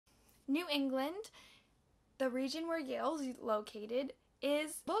New England, the region where Yale's located,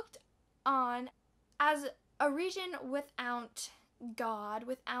 is looked on as a region without God,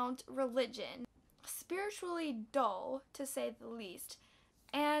 without religion, spiritually dull, to say the least.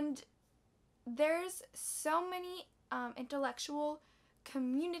 And there's so many intellectual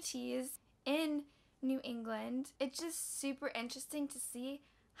communities in New England. It's just super interesting to see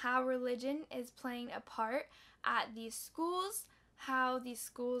how religion is playing a part at these schools, how these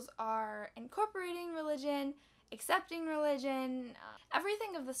schools are incorporating religion, accepting religion,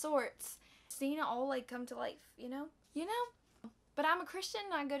 everything of the sorts. Seeing it all like come to life, you know? But I'm a Christian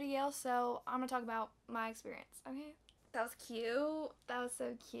and I go to Yale, so I'm gonna talk about my experience, okay? That was cute. That was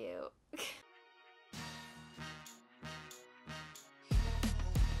so cute.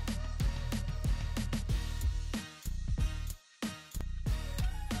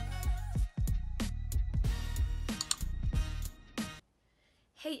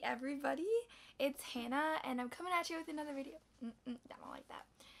 Hey everybody, it's Hannah and I'm coming at you with another video. I don't like that.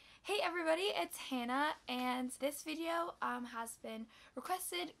 Hey everybody, it's Hannah and this video has been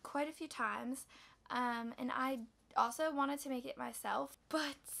requested quite a few times and I also wanted to make it myself,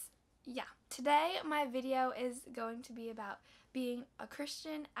 but yeah. Today my video is going to be about being a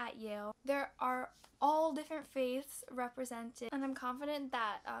Christian at Yale. There are all different faiths represented and I'm confident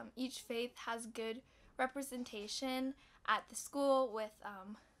that each faith has good representation at the school with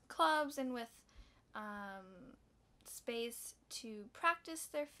clubs and with space to practice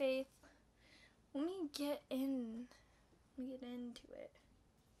their faith. Let me get into it.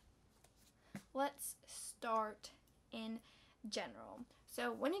 Let's start in general.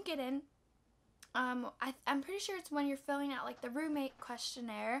 So when you get in, I'm pretty sure it's when you're filling out like the roommate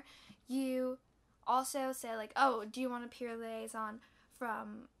questionnaire, you also say like, oh, do you want a peer liaison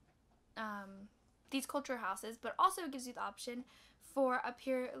from these culture houses, but also it gives you the option for a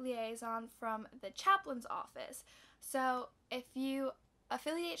peer liaison from the chaplain's office. So if you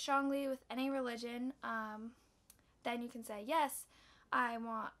affiliate strongly with any religion, then you can say, yes, I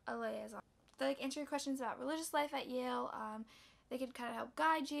want a liaison. They like answer your questions about religious life at Yale. They could kind of help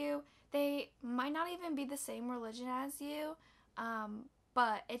guide you. They might not even be the same religion as you,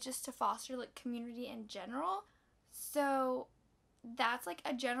 but it's just to foster like community in general. So that's like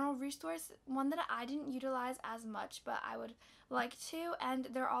a general resource, one that I didn't utilize as much, but I would like to. And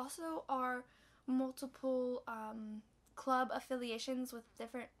there also are multiple club affiliations with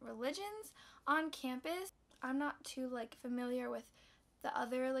different religions on campus. I'm not too like familiar with the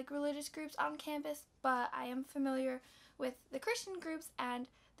other like religious groups on campus, but I am familiar with the Christian groups, and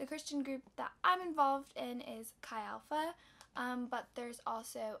the Christian group that I'm involved in is Chi Alpha. But there's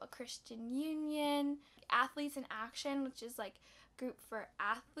also a Christian Union, Athletes in Action, which is like group for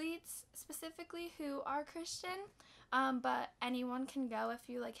athletes specifically who are Christian, but anyone can go if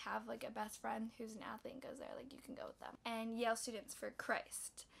you like have like a best friend who's an athlete and goes there, like you can go with them. And Yale Students for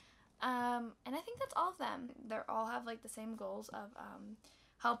Christ, and I think that's all of them. They all have like the same goals of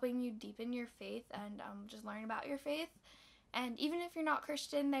helping you deepen your faith and just learn about your faith. And even if you're not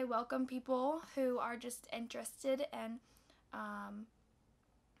Christian, they welcome people who are just interested in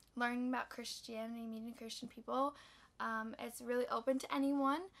learning about Christianity, meeting Christian people. It's really open to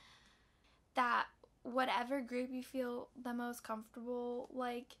anyone. That whatever group you feel the most comfortable,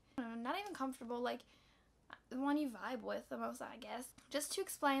 like, not even comfortable, like the one you vibe with the most, I guess. Just to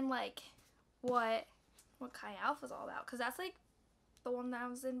explain like what Chi Alpha is all about, because that's like the one that I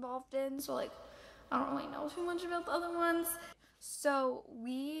was involved in. So like I don't really know too much about the other ones. So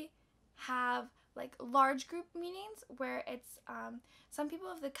we have like large group meetings where it's some people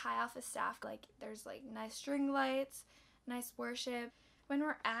of the Chi Alpha staff, like there's like nice string lights, nice worship. When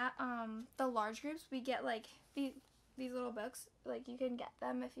we're at the large groups, we get like these little books, like you can get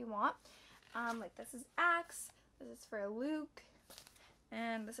them if you want. Like this is Acts, this is for Luke,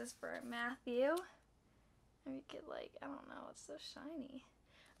 and this is for Matthew. And we could like, I don't know, it's so shiny.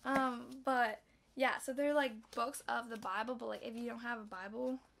 But yeah, so they're like books of the Bible, but like if you don't have a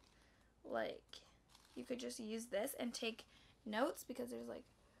Bible, like you could just use this and take notes, because there's like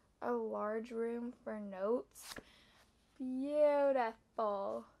a large room for notes.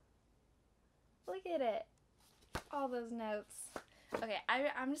 Beautiful. Look at it. All those notes. Okay,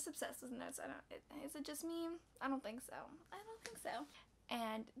 I'm just obsessed with notes. Is it just me? I don't think so.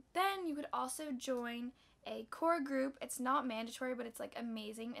 And then you could also join a core group. It's not mandatory, but it's like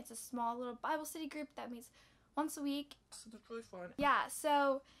amazing. It's a small little Bible study group that meets once a week. So that's really fun. Yeah,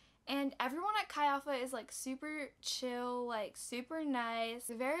 so And everyone at Chi Alpha is like super chill, like super nice,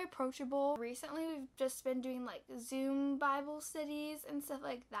 very approachable. Recently we've just been doing like Zoom Bible studies and stuff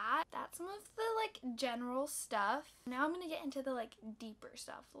like that. That's some of the like general stuff. Now I'm gonna get into the like deeper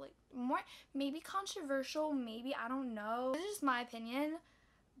stuff, like more maybe controversial, maybe, I don't know. This is just my opinion,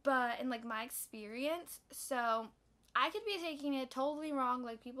 but in like my experience. So I could be taking it totally wrong,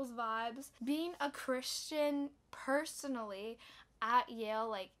 like people's vibes. Being a Christian personally at Yale,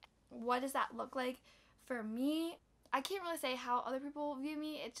 like what does that look like for me? I can't really say how other people view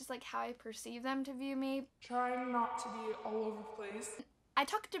me. It's just like how I perceive them to view me. Trying not to be all over the place. I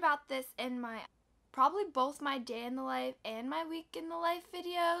talked about this in my, probably both my day in the life and my week in the life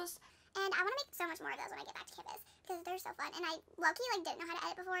videos. And I want to make so much more of those when I get back to campus because they're so fun. And I low-key like didn't know how to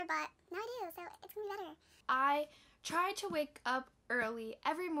edit before, but now I do, so it's gonna be better. I try to wake up early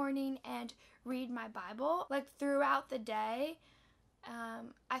every morning and read my Bible, like throughout the day.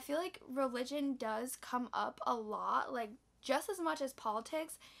 I feel like religion does come up a lot, like just as much as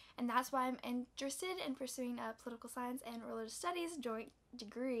politics, and that's why I'm interested in pursuing a political science and religious studies joint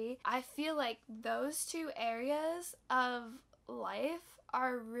degree. I feel like those two areas of life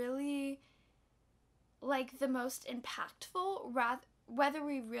are really like the most impactful, whether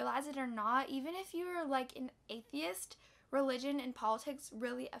we realize it or not. Even if you're like an atheist, religion and politics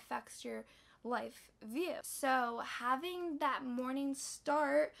really affects your life view. So having that morning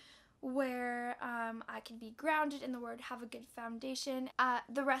start where I can be grounded in the Word, have a good foundation,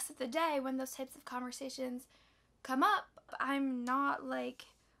 the rest of the day when those types of conversations come up, I'm not like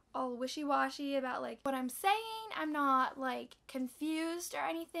all wishy-washy about like what I'm saying. I'm not like confused or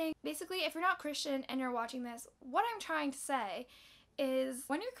anything. Basically, if you're not Christian and you're watching this, what I'm trying to say is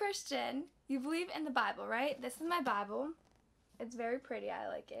when you're Christian, you believe in the Bible, right? This is my Bible. It's very pretty. I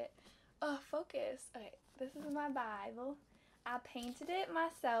like it. Oh, focus. Okay, this is my Bible. I painted it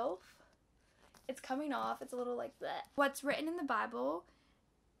myself. It's coming off. It's a little like that. What's written in the Bible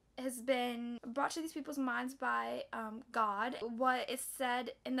has been brought to these people's minds by God. What is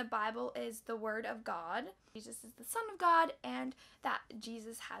said in the Bible is the Word of God. Jesus is the Son of God, and that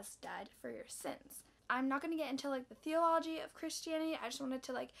Jesus has died for your sins. I'm not going to get into like the theology of Christianity. I just wanted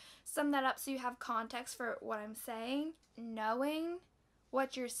to like sum that up so you have context for what I'm saying. Knowing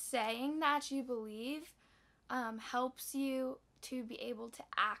what you're saying that you believe helps you to be able to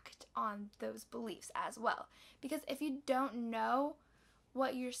act on those beliefs as well. Because if you don't know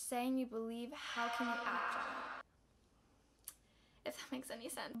what you're saying you believe, how can you act on it? If that makes any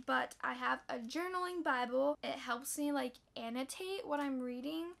sense. But I have a journaling Bible. It helps me like annotate what I'm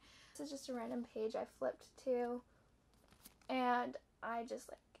reading. This is just a random page I flipped to. And I just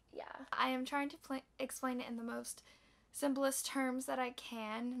like, yeah. I am trying to explain it in the most simplest terms that I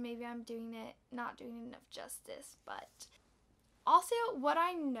can. Maybe I'm not doing enough justice, but also what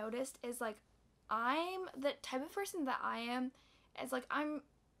I noticed is like I'm the type of person that I am is like I'm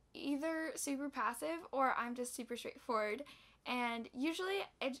either super passive or I'm just super straightforward, and usually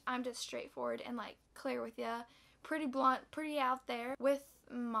I'm just straightforward and like clear with you, pretty blunt, pretty out there. With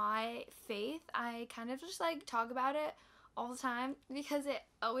my faith, I kind of just like talk about it all the time because it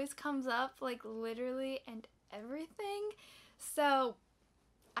always comes up like literally and everything. So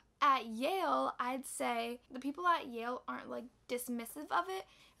at Yale, I'd say the people at Yale aren't like dismissive of it.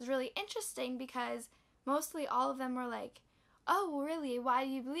 It's really interesting because mostly all of them were like, oh, really? Why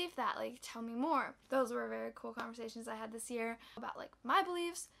do you believe that? Like, tell me more. Those were very cool conversations I had this year about like my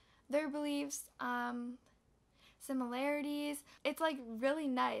beliefs, their beliefs, similarities. It's like really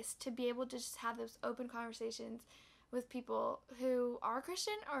nice to be able to just have those open conversations with people who are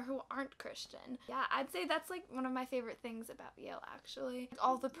Christian or who aren't Christian. Yeah, I'd say that's like one of my favorite things about Yale, actually.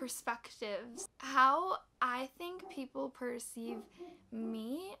 All the perspectives. How I think people perceive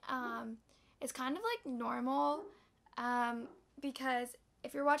me is kind of like normal, because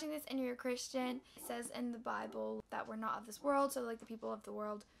if you're watching this and you're a Christian, it says in the Bible that we're not of this world, so like the people of the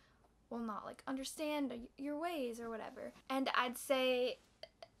world will not like understand your ways or whatever. And I'd say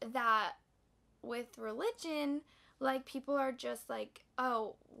that with religion, like people are just like,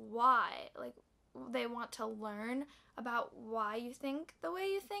 oh, why? Like they want to learn about why you think the way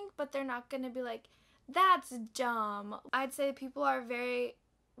you think, but they're not going to be like, that's dumb. I'd say people are very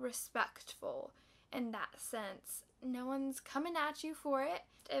respectful in that sense. No one's coming at you for it.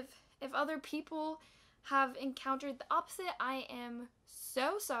 If other people have encountered the opposite, I am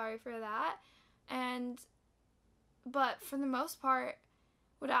so sorry for that. But for the most part,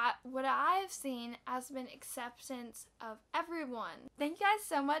 what I've seen has been acceptance of everyone. Thank you guys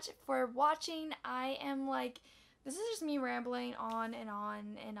so much for watching. I am like, this is just me rambling on and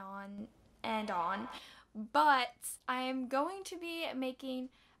on and on and on. But I am going to be making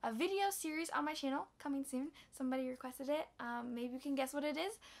a video series on my channel coming soon. Somebody requested it. Maybe you can guess what it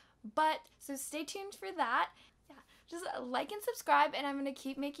is. But, so stay tuned for that. Yeah, just like and subscribe, and I'm going to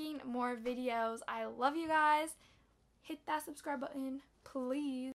keep making more videos. I love you guys. Hit that subscribe button, please.